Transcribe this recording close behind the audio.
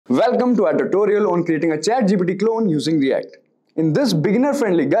Welcome to our tutorial on creating a ChatGPT clone using React. In this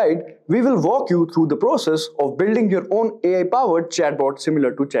beginner-friendly guide, we will walk you through the process of building your own AI-powered chatbot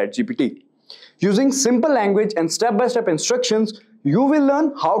similar to ChatGPT. Using simple language and step-by-step instructions, you will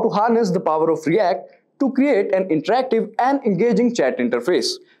learn how to harness the power of React to create an interactive and engaging chat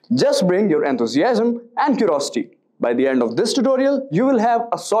interface. Just bring your enthusiasm and curiosity. By the end of this tutorial, you will have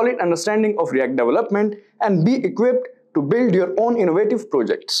a solid understanding of React development and be equipped to build your own innovative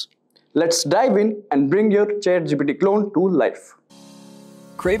projects. Let's dive in and bring your ChatGPT clone to life.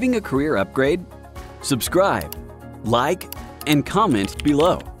 Craving a career upgrade? Subscribe, like, and comment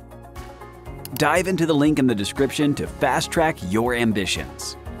below. Dive into the link in the description to fast-track your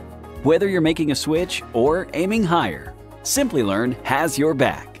ambitions. Whether you're making a switch or aiming higher, Simplilearn has your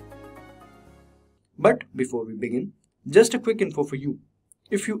back. But before we begin, just a quick info for you.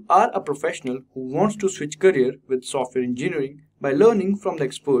 If you are a professional who wants to switch career with software engineering by learning from the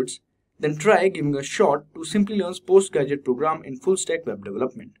experts, then try giving a shot to Simplilearn's postgraduate program in full-stack web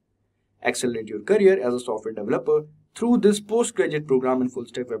development. Accelerate your career as a software developer through this postgraduate program in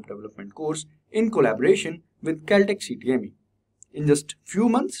full-stack web development course in collaboration with Caltech CTME. In just few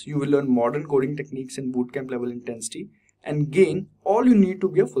months, you will learn modern coding techniques in bootcamp level intensity and gain all you need to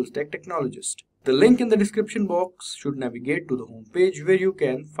be a full-stack technologist. The link in the description box should navigate to the home page where you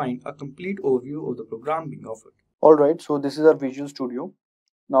can find a complete overview of the program being offered. Alright, so this is our Visual Studio.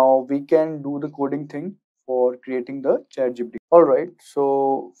 Now we can do the coding thing for creating the ChatGPT. Alright,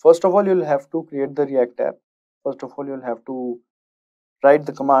 so first of all you'll have to create the React app. First of all you'll have to write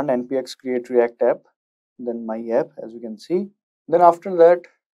the command npx create React app, then my app as you can see. Then after that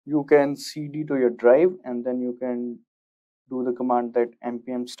you can cd to your drive and then you can do the command that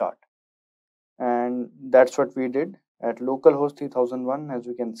npm start. And that's what we did at localhost 3001. As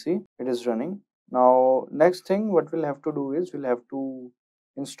you can see, it is running. Now next thing what we'll have to do is we'll have to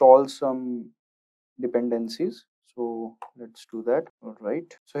install some dependencies. So let's do that. All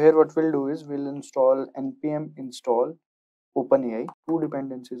right, so here what we'll do is we'll install npm install OpenAI. Two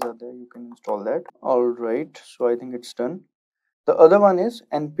dependencies are there, you can install that. All right, so I think it's done. The other one is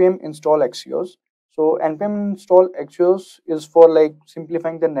npm install Axios. So npm install Axios is for like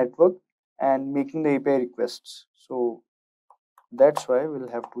simplifying the network and making the API requests. So that's why we'll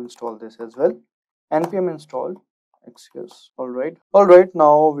have to install this as well. npm install Axios. All right,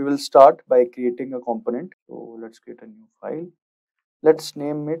 now we will start by creating a component. So let's create a new file. Let's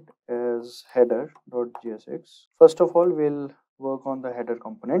name it as header.jsx. First of all, we'll work on the header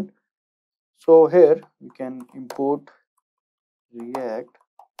component. So here we can import React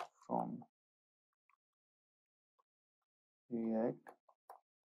from React.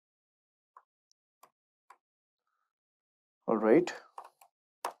 All right,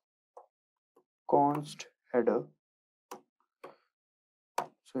 const header.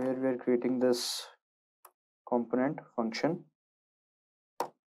 So here we are creating this component function.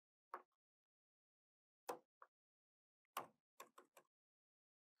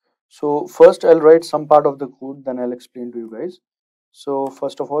 So first I'll write some part of the code, then I'll explain to you guys. So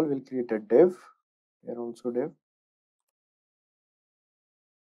first of all, we'll create a div. Here also div.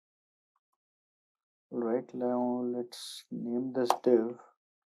 Alright, now let's name this div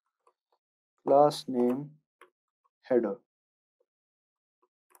class name header.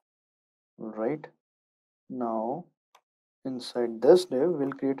 Alright, now inside this div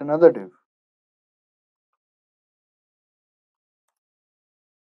we'll create another div.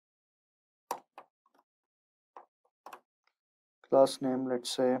 Class name,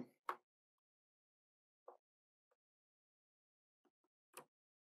 let's say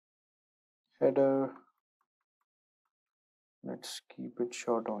header. Let's keep it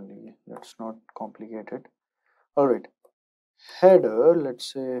short only, let's not complicate it. Alright, header,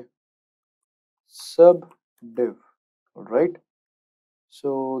 let's say sub div. Alright,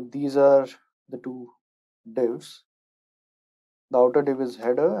 so these are the two divs. The outer div is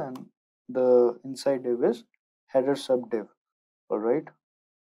header and the inside div is header sub div. Alright,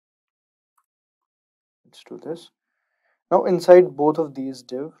 let's do this. Now inside both of these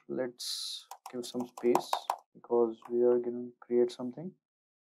div, let's give some space because we are going to create something.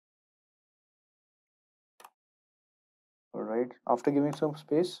 Alright, after giving some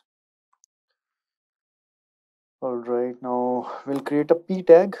space, alright, now we'll create a p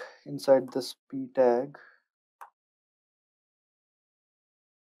tag. Inside this p tag,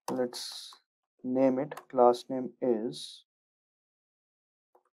 let's name it, class name is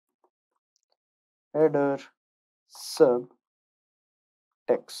header sub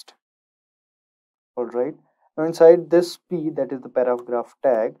text. Alright, now inside this p, that is the paragraph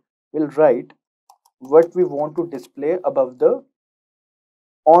tag, we'll write what we want to display above the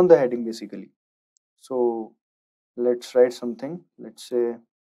on the heading basically. So let's write something. Let's say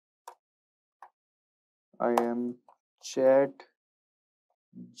I am chat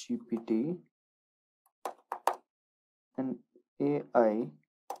GPT, an AI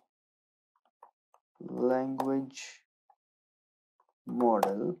language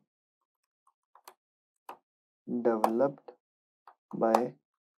model developed by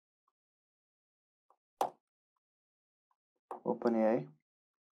OpenAI.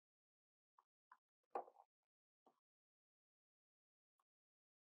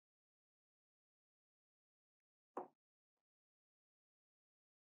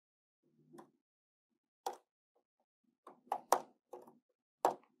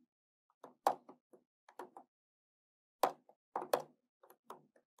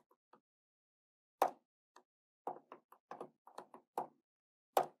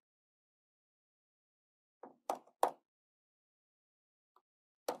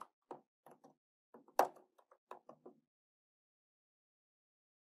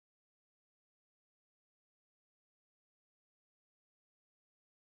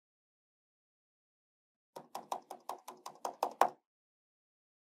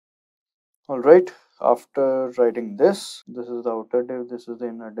 All right, after writing this is the outer div, this is the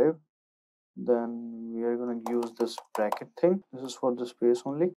inner div. Then we are going to use this bracket thing. This is for the space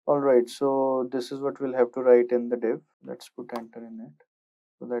only. All right, so this is what we'll have to write in the div. Let's put enter in it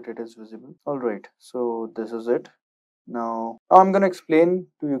so that it is visible. All right, so this is it. Now I'm going to explain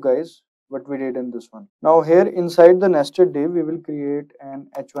to you guys what we did in this one. Now here inside the nested div, we will create an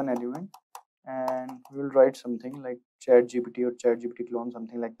h1 element and we will write something like ChatGPT or ChatGPT clone,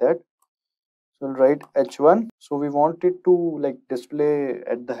 something like that. So we'll write h1. So we want it to like display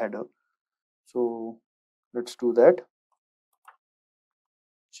at the header. So let's do that.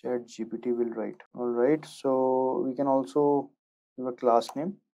 ChatGPT will write. All right. So we can also give a class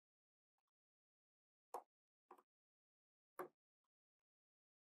name.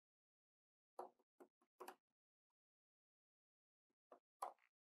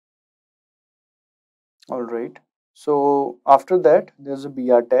 All right. So after that, there's a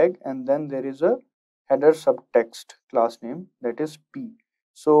br tag, and then there is a header subtext class name that is p.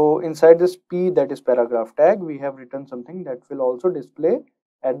 So inside this p, that is paragraph tag, we have written something that will also display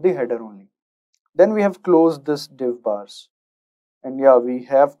at the header only. Then we have closed this div bars, and yeah, we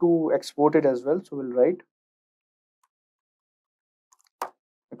have to export it as well. So we'll write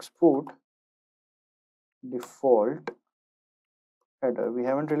export default header. We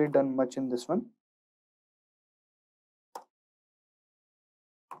haven't really done much in this one.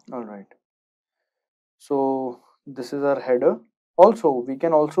 All right. So this is our header. Also, we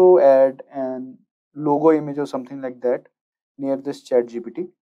can also add an logo image or something like that near this chat GPT.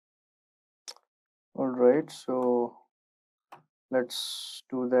 All right, so let's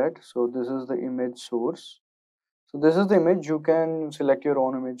do that. So this is the image source. So this is the image. You can select your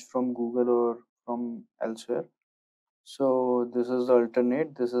own image from Google or from elsewhere. So this is the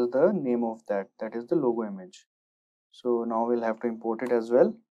alternate. This is the name of that. That is the logo image. So now we'll have to import it as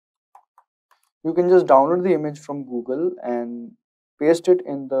well. You can just download the image from Google and paste it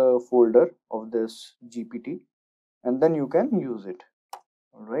in the folder of this GPT, and then you can use it.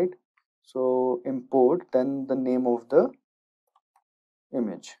 All right. So import then the name of the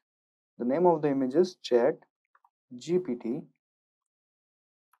image. The name of the image is chat GPT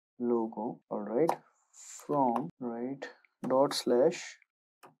logo. All right. From right dot slash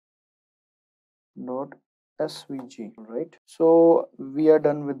dot svg. All right. So we are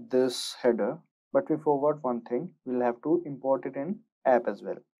done with this header, but we forgot one thing. We'll have to import it in app as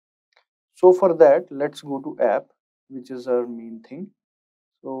well. So for that, let's go to app, which is our main thing.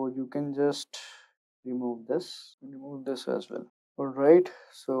 So you can just remove this as well. All right,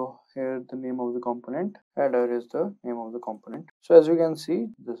 so here the name of the component, header is the name of the component. So as you can see,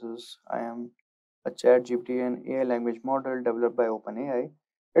 this is I am a chat GPT and AI language model developed by OpenAI.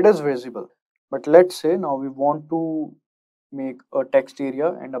 It is visible, but let's say now we want to make a text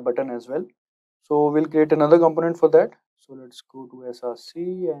area and a button as well. So we'll create another component for that. So let's go to src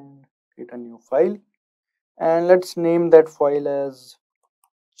and create a new file, and let's name that file as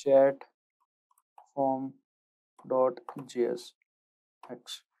chatform.jsx.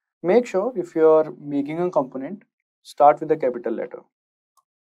 Make sure if you are making a component, start with a capital letter.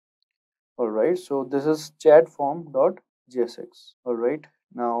 All right, so this is chatform.jsx. All right,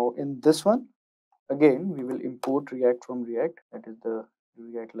 now in this one, again we will import React from React. That is the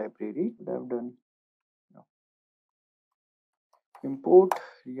React library that I've done. Now, import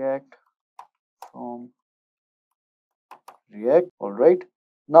React from React. All right,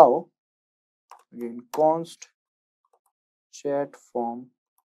 now again const chat form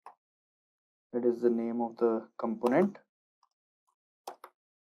That is the name of the component.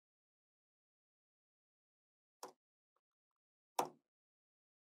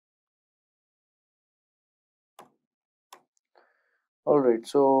 Alright,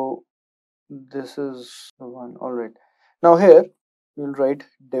 so this is the one. Alright, now here we'll write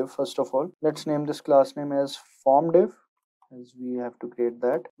div first of all. Let's name this class name as form div, as we have to create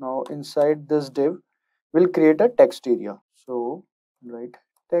that. Now inside this div we'll create a text area. So write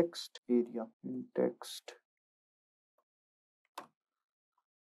text area in text.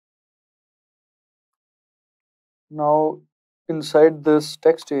 Now inside this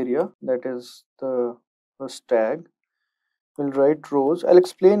text area, that is the first tag, we'll write rows. I'll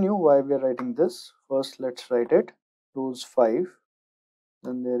explain you why we are writing this. First let's write it rows 5.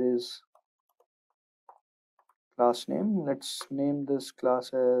 Then there is class name. Let's name this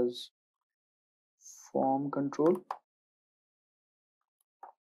class as form control.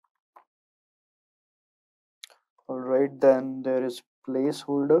 Alright, then there is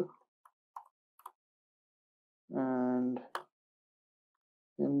placeholder, and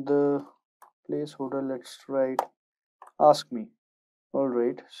in the placeholder let's write ask me.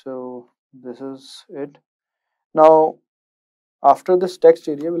 Alright, so this is it. Now after this text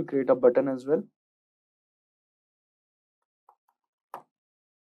area we'll create a button as well.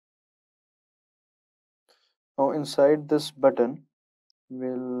 Now inside this button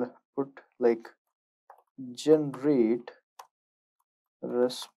we'll put like generate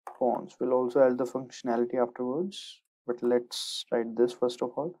response. We'll also add the functionality afterwards, but let's write this first of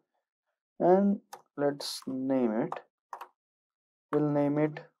all, and let's name it. We'll name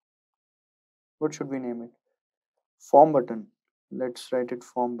it, what should we name it? Form button. Let's write it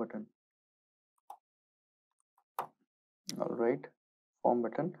form button. Alright, form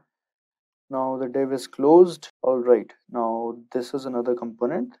button. Now the div is closed. Alright, now this is another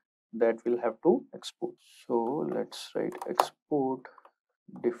component that we'll have to export. So let's write export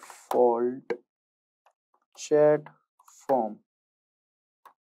default chat form.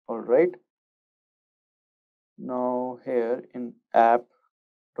 Alright, now here in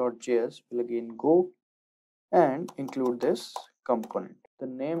app.js we'll again go and include this component. The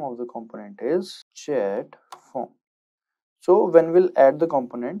name of the component is chat form. So when we'll add the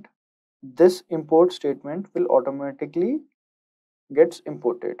component, this import statement will automatically gets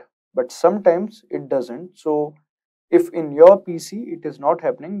imported, but sometimes it doesn't. So if in your PC it is not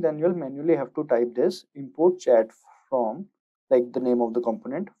happening, then you'll manually have to type this import chat from, like the name of the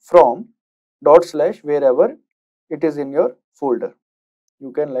component, from dot slash wherever it is in your folder.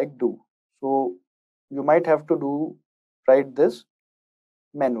 You can like do. So you might have to write this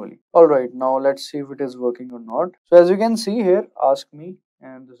manually. Alright, now let's see if it is working or not. So as you can see here, ask me,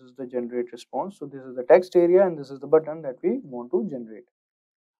 and this is the generate response. So this is the text area and this is the button that we want to generate.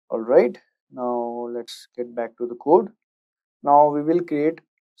 Alright, now let's get back to the code. Now we will create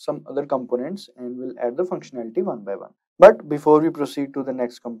some other components and we'll add the functionality one by one. But before we proceed to the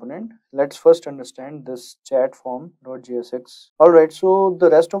next component, let's first understand this chat form.jsx. Alright, so the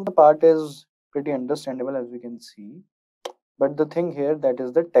rest of the part is pretty understandable, as we can see. But the thing here, that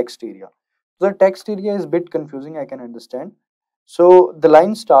is the text area. The text area is a bit confusing, I can understand. So the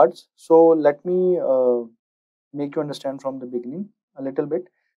line starts. So let me make you understand from the beginning a little bit.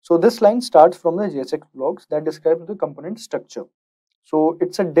 So this line starts from the JSX blocks that describes the component structure. So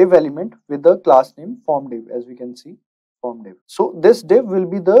it's a div element with the class name form div, as we can see, form div. So this div will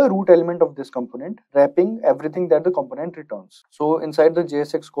be the root element of this component, wrapping everything that the component returns. So inside the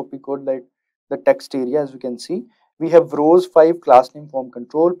JSX copy code, like the text area, as you can see, we have rows 5, class name, form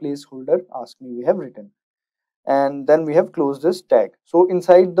control, placeholder, ask me, we have written. And then we have closed this tag. So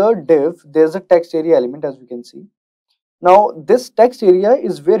inside the div, there's a text area element, as we can see. Now this text area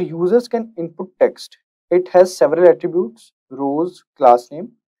is where users can input text. It has several attributes: rows, class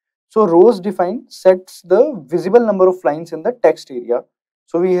name. So rows defined sets the visible number of lines in the text area.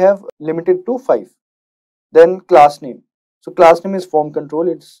 So we have limited to 5. Then class name. So class name is form control.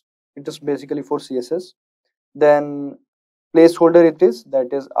 It is basically for CSS. Then placeholder, that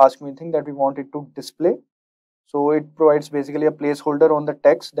is ask me anything that we want it to display. So it provides basically a placeholder on the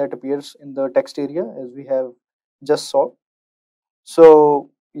text that appears in the text area, as we have just saw. So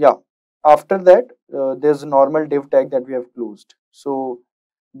yeah, after that there's a normal div tag that we have closed. So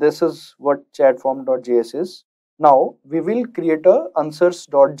this is what chatform.js is. Now we will create a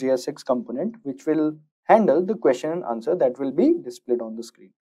answers.jsx component which will handle the question and answer that will be displayed on the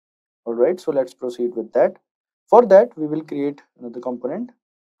screen. Alright, so let's proceed with that. For that we will create another component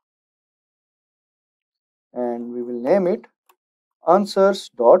and we will name it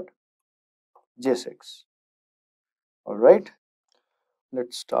answers.jsx. Alright,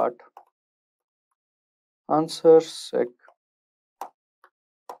 let's start. answer sec.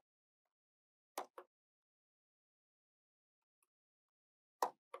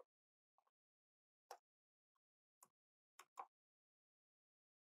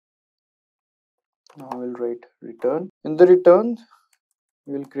 Now we'll write return. In the return,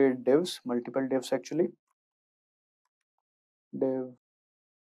 we will create divs, multiple divs actually. Div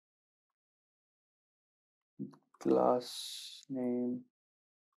class name,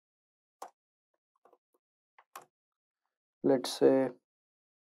 let's say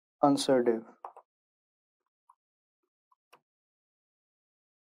answer div.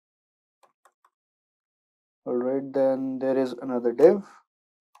 Alright, then there is another div,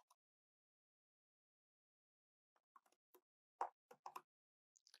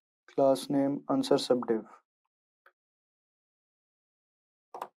 class name answer subdiv.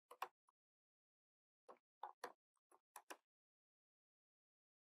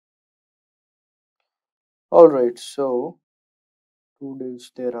 Alright, so two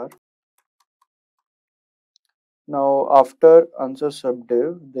divs there are. Now after answer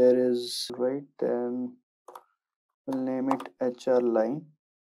subdiv there is, right, then we'll name it HR line.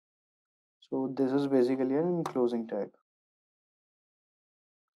 So this is basically an enclosing tag.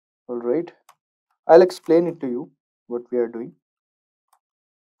 Alright, I'll explain it to you what we are doing.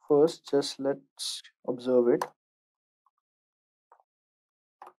 First, just let's observe it.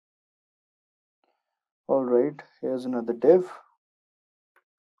 Alright, here's another div.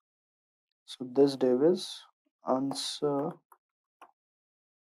 So this div is answer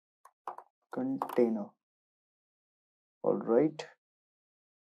container. Alright,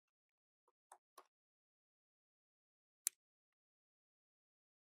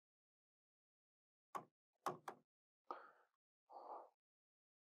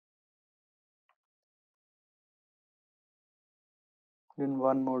 then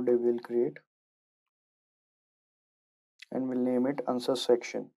one more div we'll create and we'll name it answer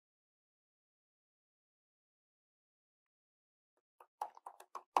section.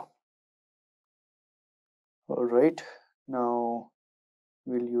 Alright, now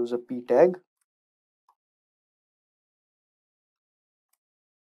we'll use a p tag.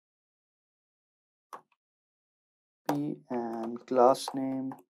 P and class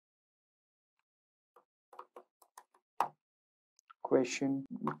name question,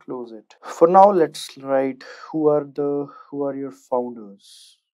 close it. For now let's write who are your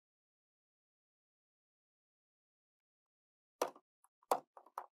founders.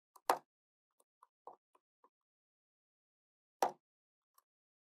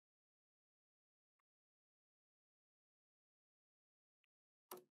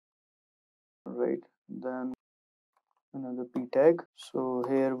 Right, then another p tag. So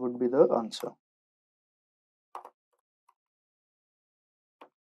here would be the answer.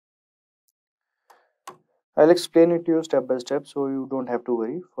 I'll explain it to you step by step so you don't have to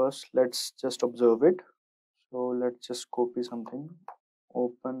worry. First, let's just observe it. So let's just copy something.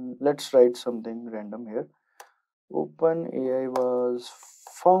 Open, let's write something random here. OpenAI was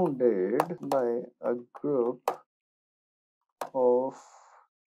founded by a group of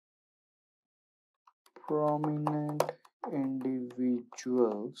prominent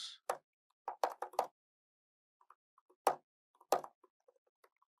individuals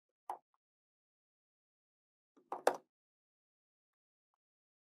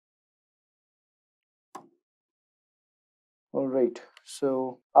all right,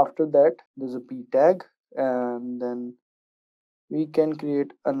 so after that there's a p tag and then we can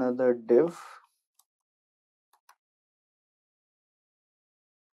create another div.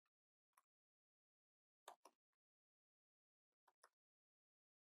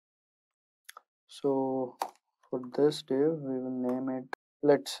 So for this div we will name it,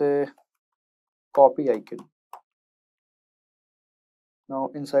 let's say, copy icon.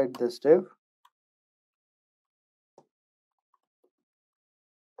 Now inside this div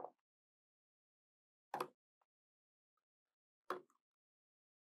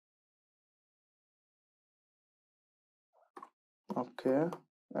okay,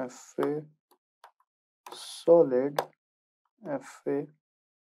 fa solid fa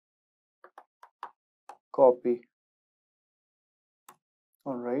copy.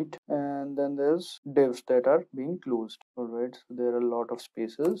 All right, and then there's divs that are being closed. All right, so there are a lot of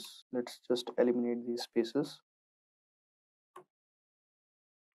spaces. Let's just eliminate these spaces.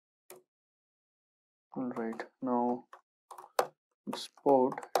 All right, now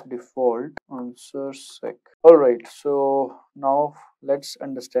export default answer sec. All right, so now let's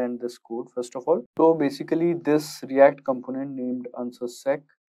understand this code first of all. So basically this React component named answer sec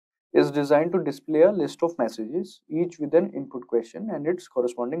is designed to display a list of messages, each with an input question and its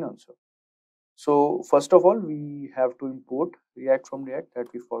corresponding answer. So first of all, we have to import React from React,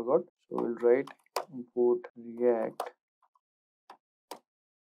 that we forgot. So we'll write import React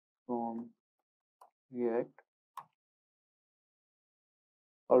from React.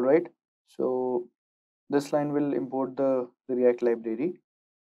 All right. So this line will import the React library.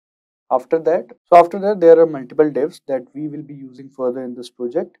 After that, there are multiple divs that we will be using further in this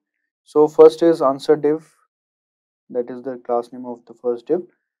project. So first is answer div, that is the class name of the first div.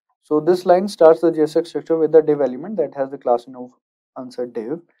 So this line starts the JSX structure with the div element that has the class name of answer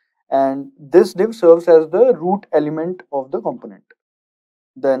div, and this div serves as the root element of the component.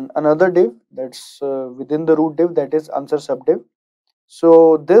 Then another div that's within the root div, that is answer subdiv.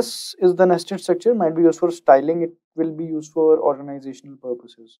 So this is the nested structure, might be used for styling, it will be used for organizational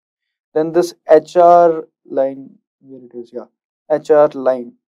purposes. Then this HR line, where it is, yeah, HR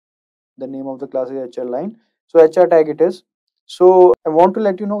line, the name of the class is HR line. So HR tag it is. So I want to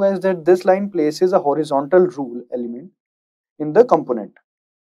let you know guys that this line places a horizontal rule element in the component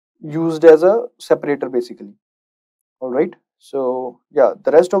used as a separator basically. All right. So yeah,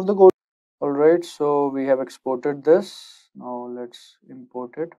 the rest of the code. All right. So we have exported this. Now let's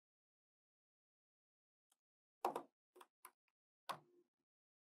import it.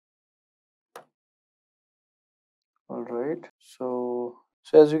 All right. So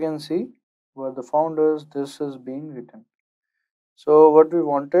as you can see, we're the founders. This is being written. So what we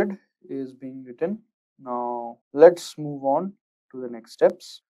wanted is being written. Now let's move on to the next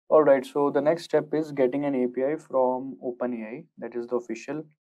steps. All right, so the next step is getting an API from OpenAI, that is the official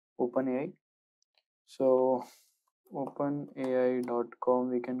OpenAI. So openai.com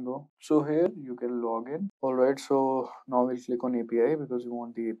we can go. So here you can log in. All right, so now we'll click on API because we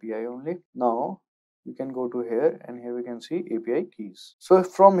want the API only. Now we can go to here, and here we can see API keys. So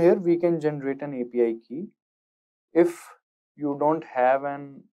from here we can generate an API key. If you don't have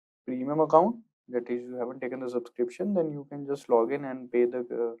an premium account, that is you haven't taken the subscription, then you can just log in and pay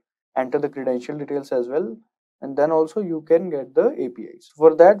the enter the credential details as well, and then also you can get the APIs.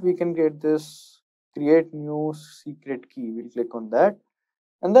 For that we can get this create new secret key. We'll click on that,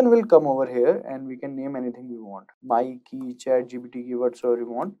 and then we'll come over here and we can name anything we want, my key, ChatGPT key, whatsoever you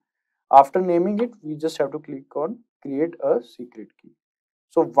want. After naming it, we just have to click on create a secret key.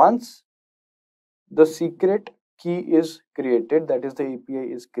 So once the secret key is created, that is the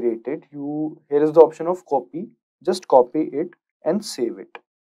API is created, here is the option of copy. Just copy it and save it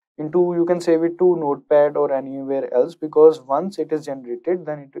into, you can save it to notepad or anywhere else, because once it is generated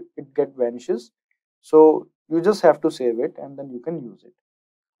then it get vanishes. So you just have to save it and then you can use it.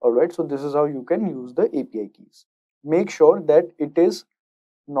 All right, so this is how you can use the API keys. Make sure that it is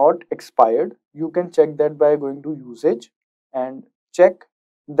not expired. You can check that by going to usage and check,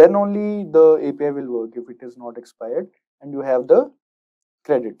 then only the API will work if it is not expired and you have the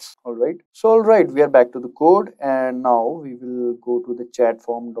credits. All right, so all right, we are back to the code, and now we will go to the chat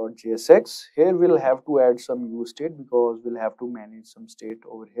form.jsx. Here we'll have to add some use state because we'll have to manage some state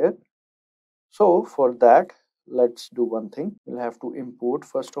over here. So for that, let's do one thing. We'll have to import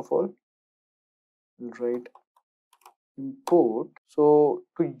first of all. We'll write import. So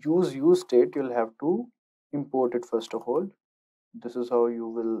to use state, you'll have to import it first of all. This is how you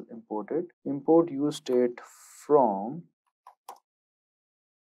will import it. Import use state from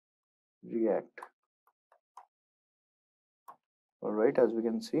React. All right, as we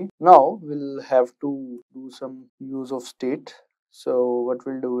can see, now we'll have to do some use of state. So what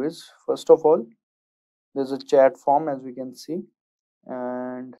we'll do is, first of all, there's a chat form as we can see,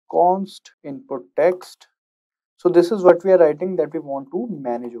 and const input text. So this is what we are writing that we want to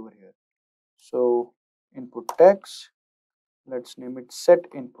manage over here. So input text, let's name it set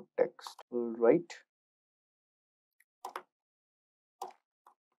input text. All right.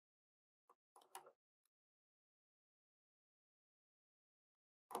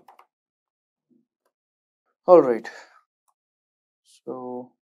 All right.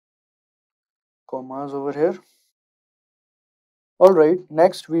 So commas over here. All right.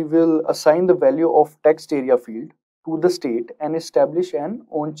 Next, we will assign the value of text area field to the state and establish an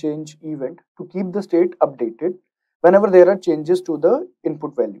onChange event to keep the state updated whenever there are changes to the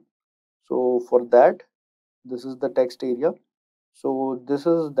input value. So for that, this is the text area. So this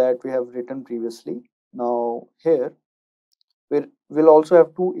is that we have written previously. Now here we'll also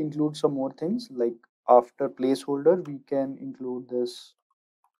have to include some more things, like after placeholder we can include this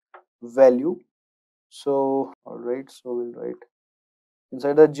value. So all right, so we'll write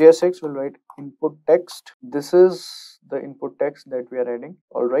inside the JSX, we'll write input text. This is the input text that we are adding.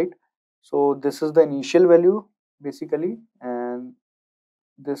 All right, so this is the initial value basically, and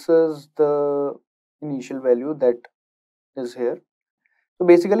this is the initial value that is here. So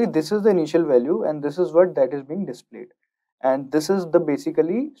basically this is the initial value and this is what that is being displayed, and this is the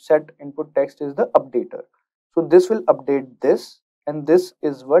basically set input text is the updater. So this will update this and this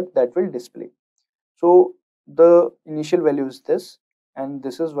is what that will display. So the initial value is this and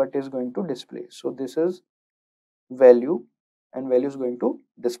this is what is going to display. So this is value and value is going to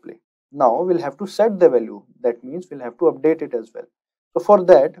display. Now we'll have to set the value, that means we'll have to update it as well. So for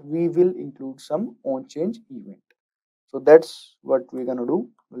that we will include some on change event. So that's what we're gonna do.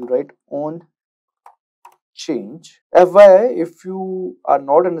 We'll write on change. FYI, if you are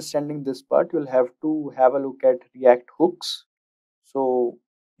not understanding this part, you'll have to have a look at React hooks. So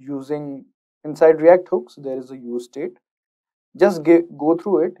using inside React hooks, there is a use state. Just go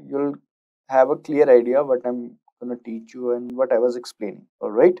through it. You'll have a clear idea what I'm gonna teach you and what I was explaining.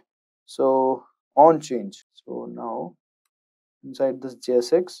 All right. So on change. So now inside this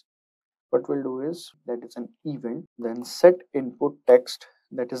JSX, what we'll do is that is an event, then set input text,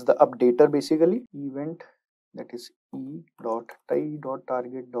 that is the updater basically, event that is e dot tie dot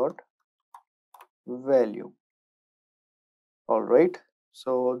target dot value. All right,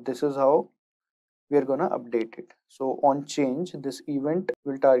 so this is how we are gonna update it. So on change, this event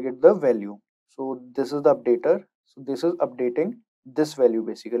will target the value. So this is the updater, so this is updating this value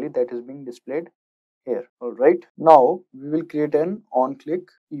basically that is being displayed here. All right, now we will create an on click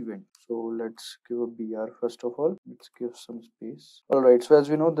event. So let's give a br. First of all, let's give some space. All right, so as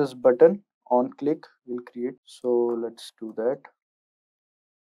we know, this button on click will create, so let's do that.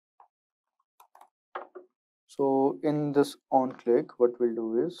 So in this on click, what we'll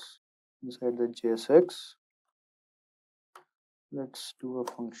do is inside the JSX, let's do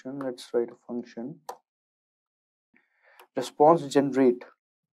a function. Let's write a function response generate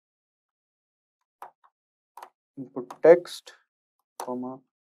input text comma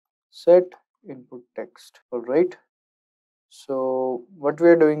set input text. All right, so what we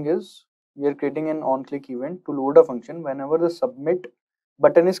are doing is we are creating an on click event to load a function. Whenever the submit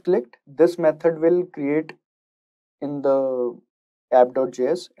button is clicked, this method will create in the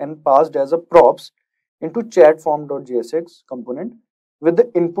app.js and passed as a props into chatform.jsx component with the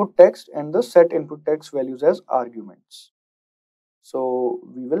input text and the set input text values as arguments. So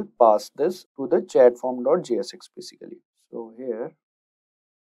we will pass this to the chatform.jsx basically. So here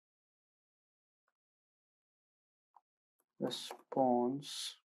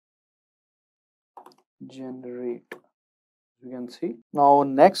response generate, you can see. Now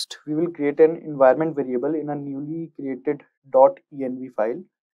next we will create an environment variable in a newly created .env file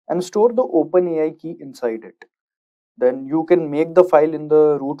and store the OpenAI key inside it. Then you can make the file in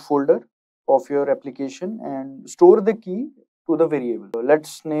the root folder of your application and store the key to the variable. So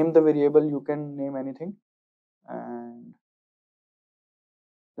let's name the variable, you can name anything, and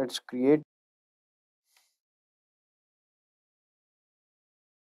let's create.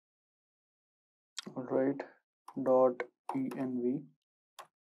 All right, .env.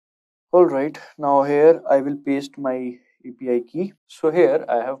 All right, now here I will paste my API key. So here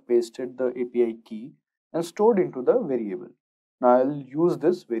I have pasted the API key and stored into the variable. Now I'll use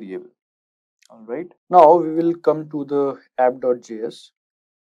this variable. All right, now we will come to the app.js.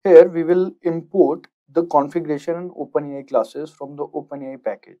 Here we will import the configuration and OpenAI classes from the OpenAI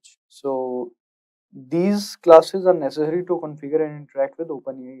package. So these classes are necessary to configure and interact with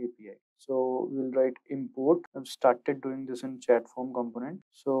OpenAI API. So we'll write import. I've started doing this in chat form component.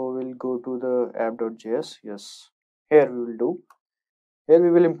 So we'll go to the app.js. Yes, here we will do. Here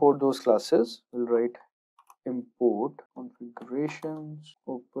we will import those classes. We'll write import configurations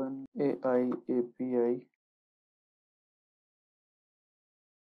OpenAI API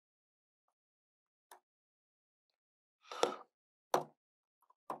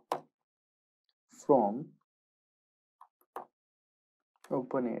from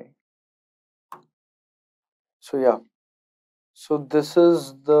OpenAI. So yeah, so this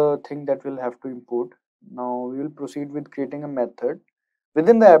is the thing that we'll have to import. Now we will proceed with creating a method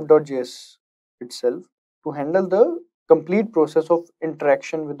within the app.js itself to handle the complete process of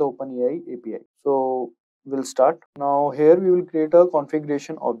interaction with the OpenAI API. So we'll start. Now here we will create a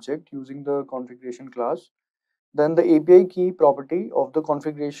configuration object using the configuration class. Then the API key property of the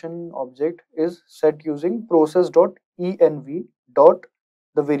configuration object is set using process.env dot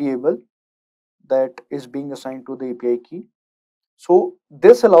the variable that is being assigned to the API key. So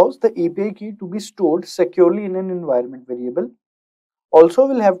this allows the API key to be stored securely in an environment variable. Also,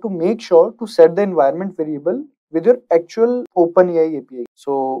 we'll have to make sure to set the environment variable with your actual OpenAI API.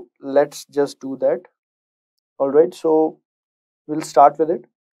 So let's just do that. All right, so we'll start with it.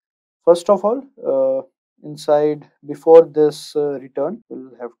 First of all, inside before this return,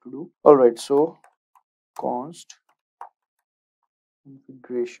 we'll have to do. All right, so const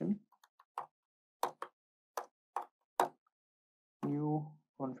configuration, new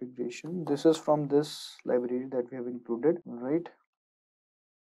configuration. This is from this library that we have included, right?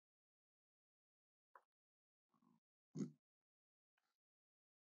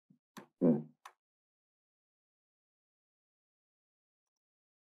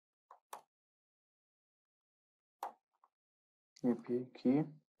 API key.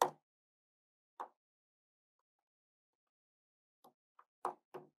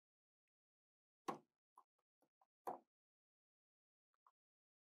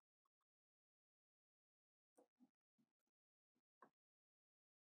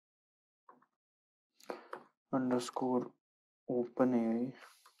 Underscore OpenAI.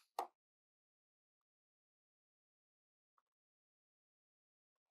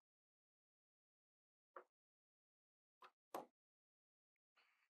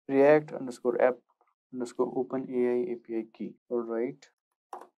 React underscore app underscore OpenAI API key. All right.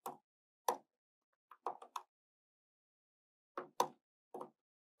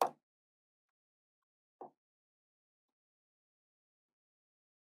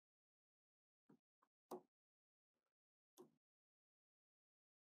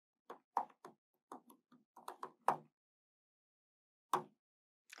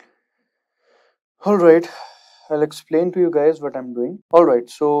 All right. I'll explain to you guys what I'm doing. All right.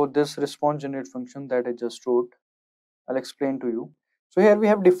 So this response generate function that I just wrote, I'll explain to you. So here we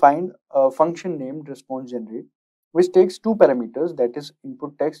have defined a function named response generate, which takes two parameters, that is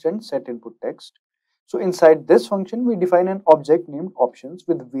input text and set input text. So inside this function, we define an object named options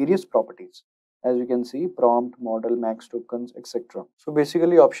with various properties. As you can see, prompt, model, max tokens, etc. So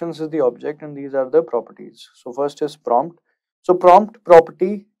basically options is the object and these are the properties. So first is prompt. So prompt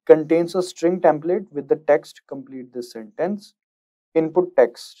property contains a string template with the text complete this sentence. Input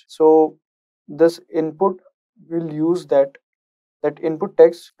text. So this input will use that input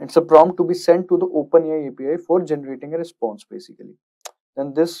text. It's a prompt to be sent to the OpenAI API for generating a response basically.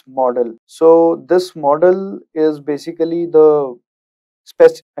 Then this model. So this model is basically the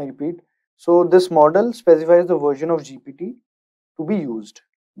I repeat. So this model specifies the version of GPT to be used.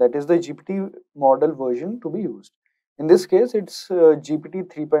 That is the GPT model version to be used. In this case, it's GPT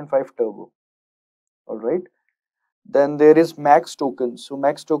 3.5 Turbo. All right. Then there is max tokens. So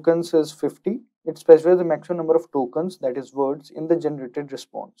max tokens is 50. It specifies the maximum number of tokens, that is words, in the generated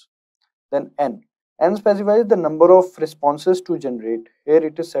response. Then n. N specifies the number of responses to generate. Here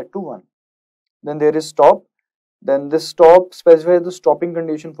it is set to 1. Then there is stop. Then this stop specifies the stopping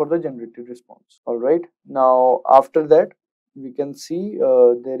condition for the generated response. All right. Now after that, we can see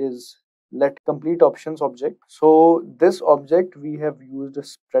there is let complete options object. So this object we have used a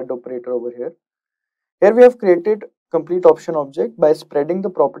spread operator over here. Here we have created complete option object by spreading the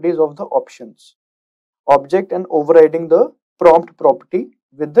properties of the options object and overriding the prompt property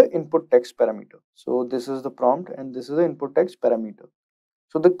with the input text parameter. So this is the prompt and this is the input text parameter.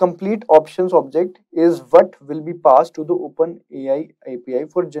 So the complete options object is what will be passed to the OpenAI API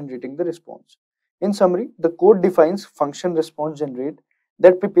for generating the response. In summary, the code defines function response generate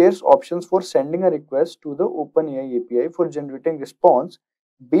that prepares options for sending a request to the OpenAI API for generating response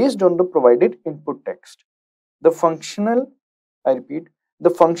based on the provided input text. The functional, I repeat, the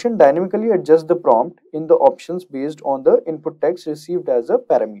function dynamically adjusts the prompt in the options based on the input text received as a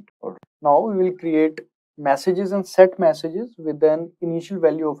parameter. Now we will create messages and set messages with an initial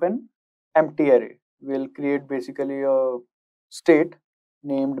value of an empty array. We'll create basically a state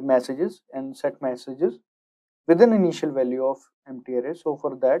named messages and set messages with an initial value of empty array. So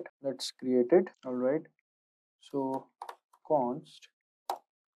for that, let's create it. All right. So const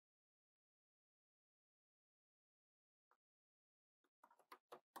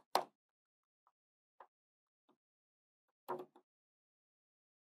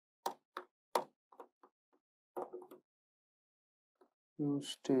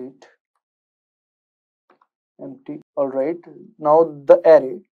use state empty. All right. Now the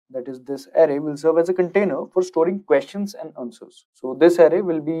array, that is this array, will serve as a container for storing questions and answers. So this array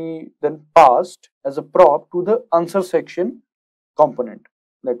will be then passed as a prop to the answer section component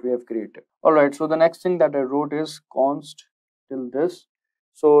that we have created. All right. So the next thing that I wrote is const till this.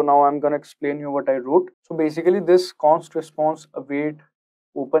 So now I'm going to explain you what I wrote. So basically this const response await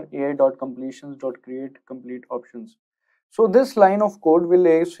openai.completions.create complete options. So this line of code will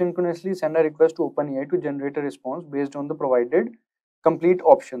asynchronously send a request to OpenAI to generate a response based on the provided complete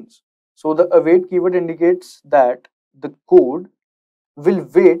options. So the await keyword indicates that the code will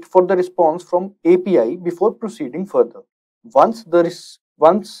wait for the response from API before proceeding further. Once the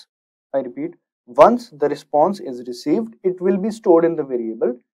response is received, it will be stored in the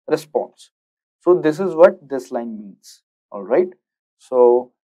variable response. So this is what this line means. All right.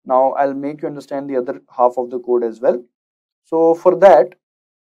 So now I'll make you understand the other half of the code as well. So for that,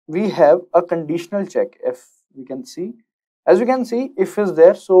 we have a conditional check. If we can see, as you can see, if is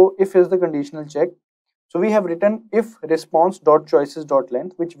there, so if is the conditional check. So we have written if response dot choices dot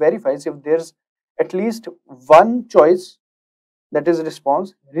length, which verifies if there's at least one choice, that is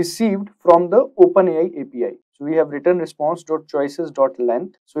response, received from the OpenAI API. So we have written response dot choices dot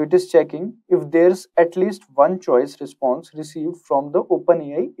length. So it is checking if there's at least one choice response received from the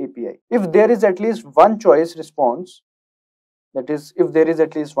OpenAI API. If there is at least one choice response, that is, if there is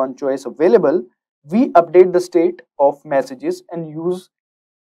at least one choice available, we update the state of messages and use,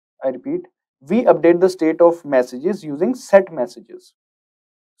 I repeat, we update the state of messages using set messages.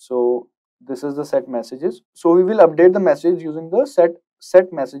 So this is the set messages. So we will update the message using the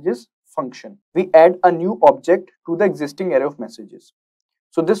set messages function. We add a new object to the existing array of messages.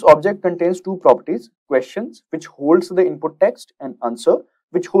 So this object contains two properties: questions, which holds the input text, and answer,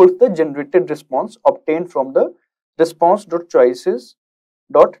 which holds the generated response obtained from the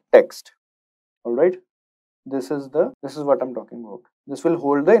response.choices.text. All right, this is what I'm talking about. This will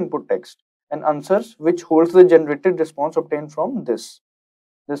hold the input text, and answers, which holds the generated response obtained from this.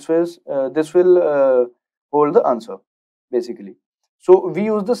 This will hold the answer basically. So we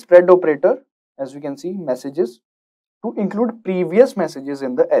use the spread operator, as we can see, messages, to include previous messages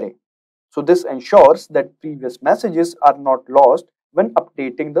in the array. So this ensures that previous messages are not lost when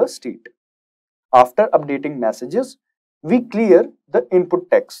updating the state. After updating messages, we clear the input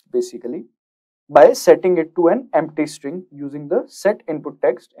text basically by setting it to an empty string using the set input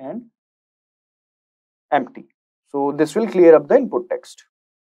text and empty. So this will clear up the input text.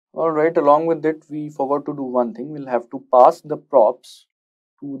 All right, along with it, we forgot to do one thing. We'll have to pass the props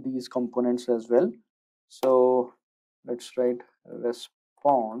to these components as well. So let's write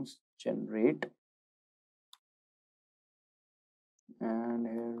response generate, and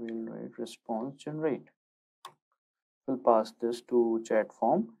here we'll write response generate. We'll pass this to chat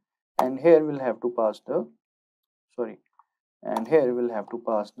form, and here we'll have to pass the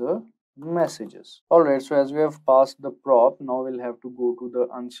messages. All right, so as we have passed the prop, now we'll have to go to the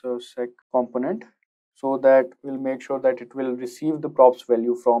answer sec component, so that we'll make sure that it will receive the props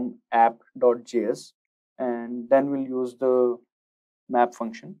value from app.js, and then we'll use the map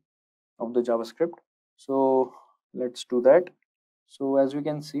function of the JavaScript. So let's do that. So as we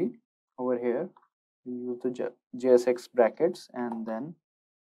can see over here, we use the JSX brackets and then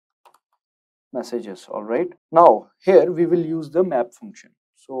messages. All right, now here we will use the map function.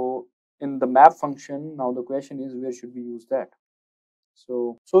 So in the map function, now the question is, where should we use that?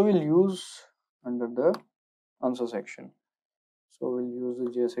 So we'll use under the answer section. So we'll use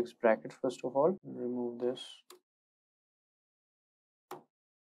the JSX bracket first of all. Remove this.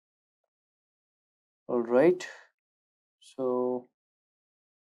 All right, so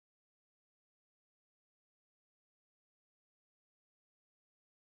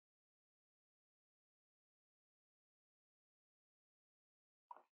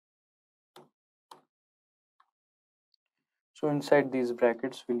inside these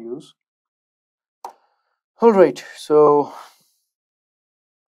brackets we'll use. All right, so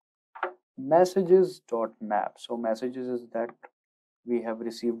messages.map. So messages is that we have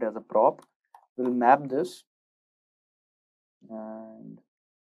received as a prop. We'll map this, and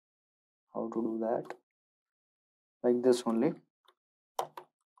how to do that? Like this only.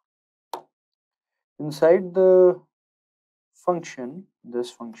 Inside the function,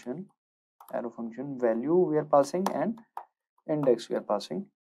 this function, arrow function, value we are passing and index we are passing.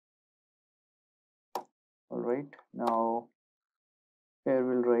 All right, now here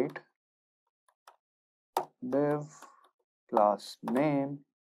we'll write div class name,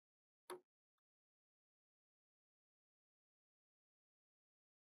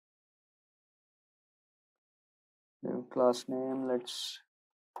 div class name, let's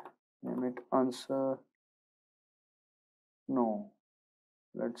name it answer. No,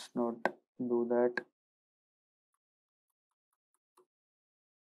 let's not do that.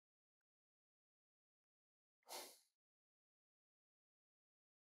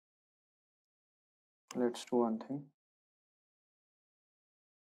 Let's do one thing.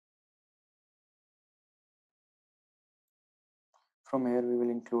 From here we will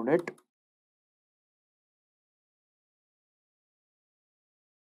include it.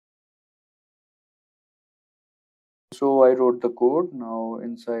 So I wrote the code. Now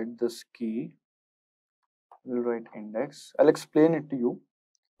inside this key we'll write index. I'll explain it to you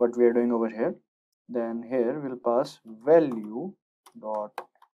what we are doing over here. Then here we'll pass value dot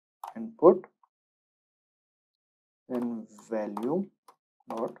input, then value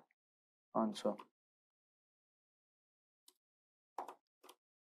dot answer.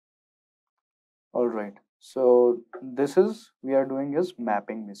 All right. So this is we are doing is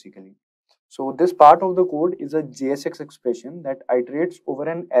mapping basically. So this part of the code is a JSX expression that iterates over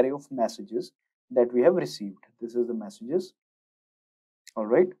an array of messages that we have received. This is the messages. All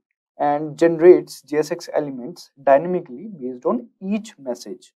right. And generates JSX elements dynamically based on each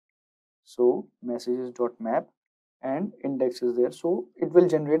message. So messages.map and index is there. So it will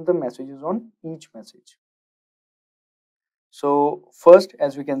generate the messages on each message. So first,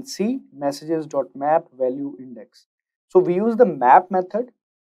 as we can see, messages.map value index. So we use the map method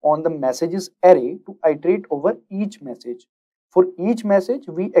on the messages array to iterate over each message. For each message,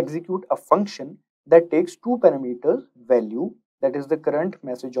 we execute a function that takes two parameters, value, that is the current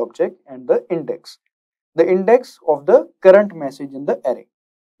message object, and the index of the current message in the array,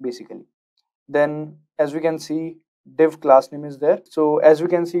 basically. Then, as we can see, div class name is there. So as we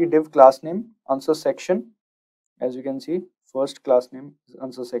can see, div class name answer section. As you can see, first class name is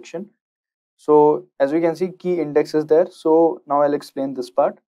answer section. So as we can see, key index is there. So now I'll explain this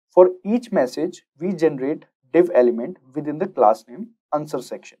part. For each message, we generate div element within the class name answer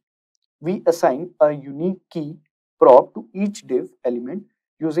section. We assign a unique key prop to each div element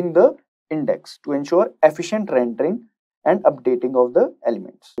using the index to ensure efficient rendering and updating of the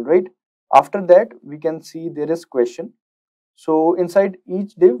elements. Right. After that, we can see there is question. So inside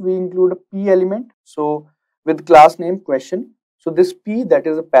each div, we include a p element. So with class name question. So this p, that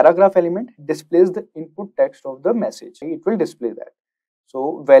is a paragraph element, displays the input text of the message. It will display that.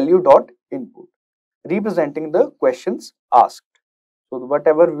 So value dot input, representing the questions asked. So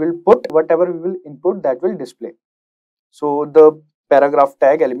whatever we will put, whatever we will input, that will display. So the paragraph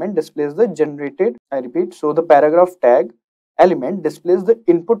tag element displays the generated, I repeat, so the paragraph tag element displays the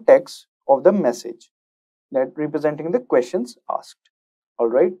input text of the message, that representing the questions asked. All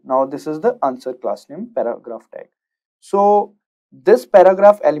right, now this is the answer class name paragraph tag. So this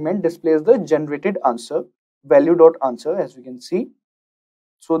paragraph element displays the generated answer, value dot answer, as we can see.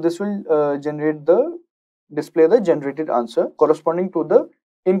 So this will display the generated answer corresponding to the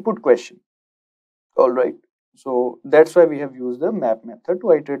input question. All right, so that's why we have used the map method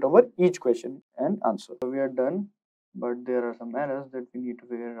to iterate over each question and answer. So we are done, but there are some errors that we need to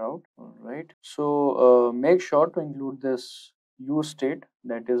figure out. All right, so make sure to include this use state,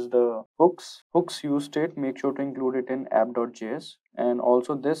 that is the hooks use state. Make sure to include it in app.js, and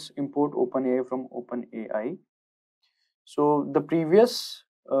also this import OpenAI from OpenAI. So the previous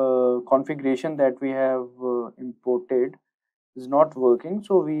configuration that we have imported is not working,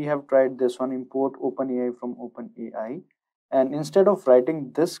 so we have tried this one, import OpenAI from OpenAI, and instead of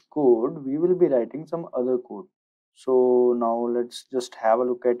writing this code, we will be writing some other code. So now let's just have a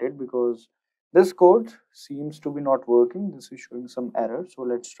look at it, because this code seems to be not working. This is showing some error, so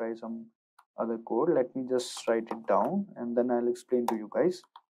let's try some other code. Let me just write it down and then I'll explain to you guys.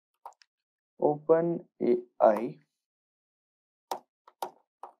 OpenAI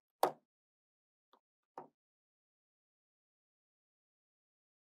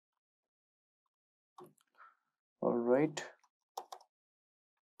all right,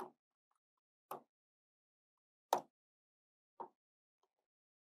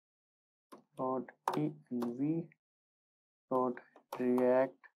 dot env dot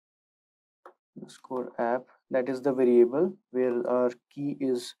react underscore app, that is the variable where our key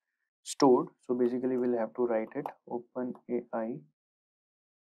is stored. So basically we'll have to write it OpenAI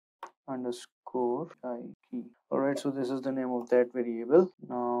underscore I key. All right, so this is the name of that variable.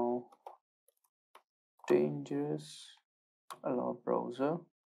 Now dangerous, allow browser,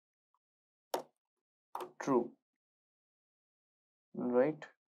 true. All right,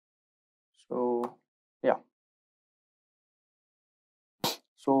 so yeah,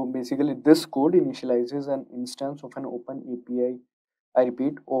 so basically this code initializes an instance of an open API, I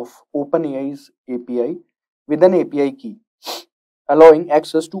repeat, of OpenAI's API with an API key, allowing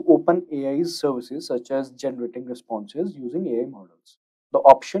access to OpenAI's services such as generating responses using AI models. The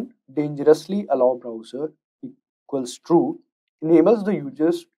option dangerously allow browser equals true enables the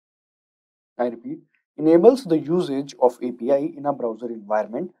users, I repeat, enables the usage of API in a browser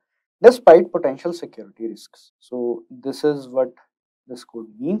environment despite potential security risks. So this is what this code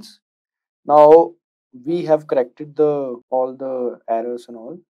means. Now we have corrected the all the errors and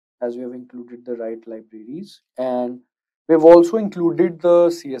all, as we have included the right libraries, and we've also included the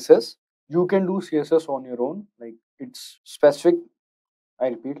CSS. You can do CSS on your own, like it's specific, I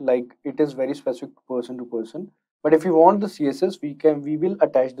repeat, like it is very specific person to person. But if you want the CSS, we will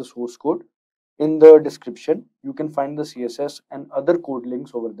attach the source code in the description. You can find the CSS and other code links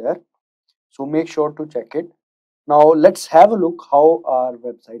over there. So make sure to check it. Now let's have a look how our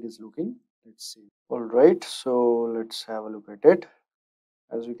website is looking. Let's see. All right, so let's have a look at it.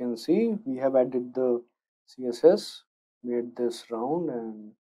 As you can see, we have added the CSS, made this round,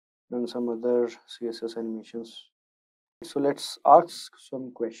 and done some other CSS animations. So let's ask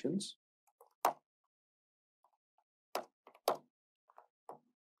some questions.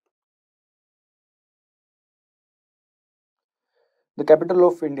 The capital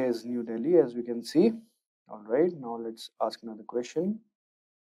of India is New Delhi, as we can see. All right, now let's ask another question.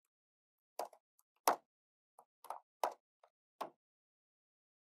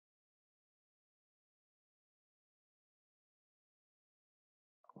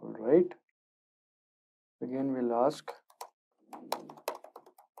 All right, again we'll ask,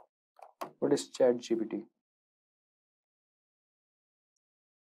 what is ChatGPT?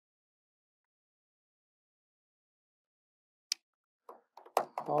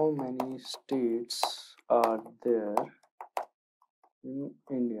 How many states are there in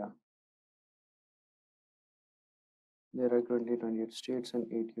India? There are 28 states and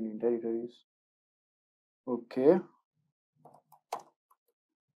 8 union territories. Okay.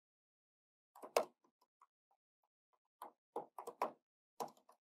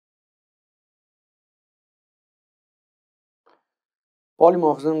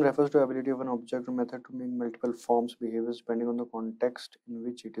 Polymorphism refers to the ability of an object or method to make multiple forms, behaviors depending on the context in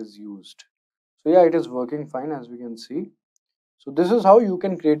which it is used. So yeah, it is working fine, as we can see. So this is how you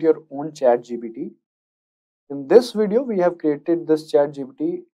can create your own ChatGPT. In this video, we have created this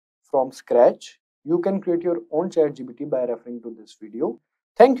ChatGPT from scratch. You can create your own ChatGPT by referring to this video.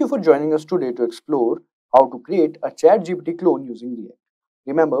 Thank you for joining us today to explore how to create a ChatGPT clone using React.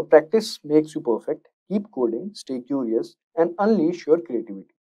 Remember, practice makes you perfect. Keep coding, stay curious, and unleash your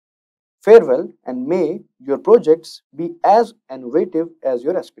creativity. Farewell, and may your projects be as innovative as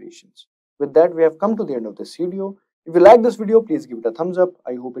your aspirations. With that, we have come to the end of this video. If you like this video, please give it a thumbs up.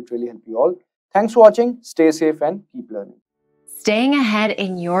 I hope it really helped you all. Thanks for watching. Stay safe and keep learning. Staying ahead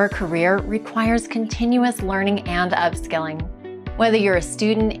in your career requires continuous learning and upskilling. Whether you're a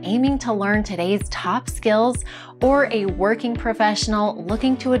student aiming to learn today's top skills or a working professional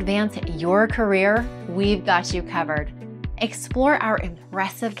looking to advance your career, we've got you covered. Explore our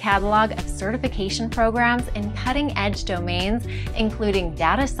impressive catalog of certification programs in cutting-edge domains, including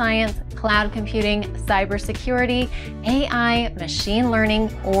data science, cloud computing, cybersecurity, AI, machine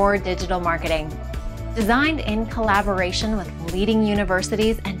learning, or digital marketing. Designed in collaboration with leading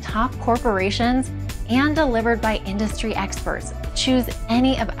universities and top corporations, and delivered by industry experts, choose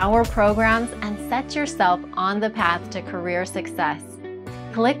any of our programs and set yourself on the path to career success.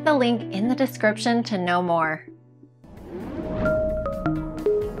 Click the link in the description to know more.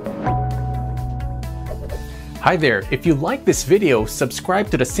 Hi there, if you like this video,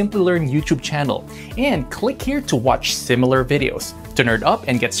 subscribe to the Simplilearn YouTube channel and click here to watch similar videos. To nerd up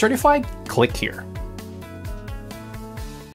and get certified, click here.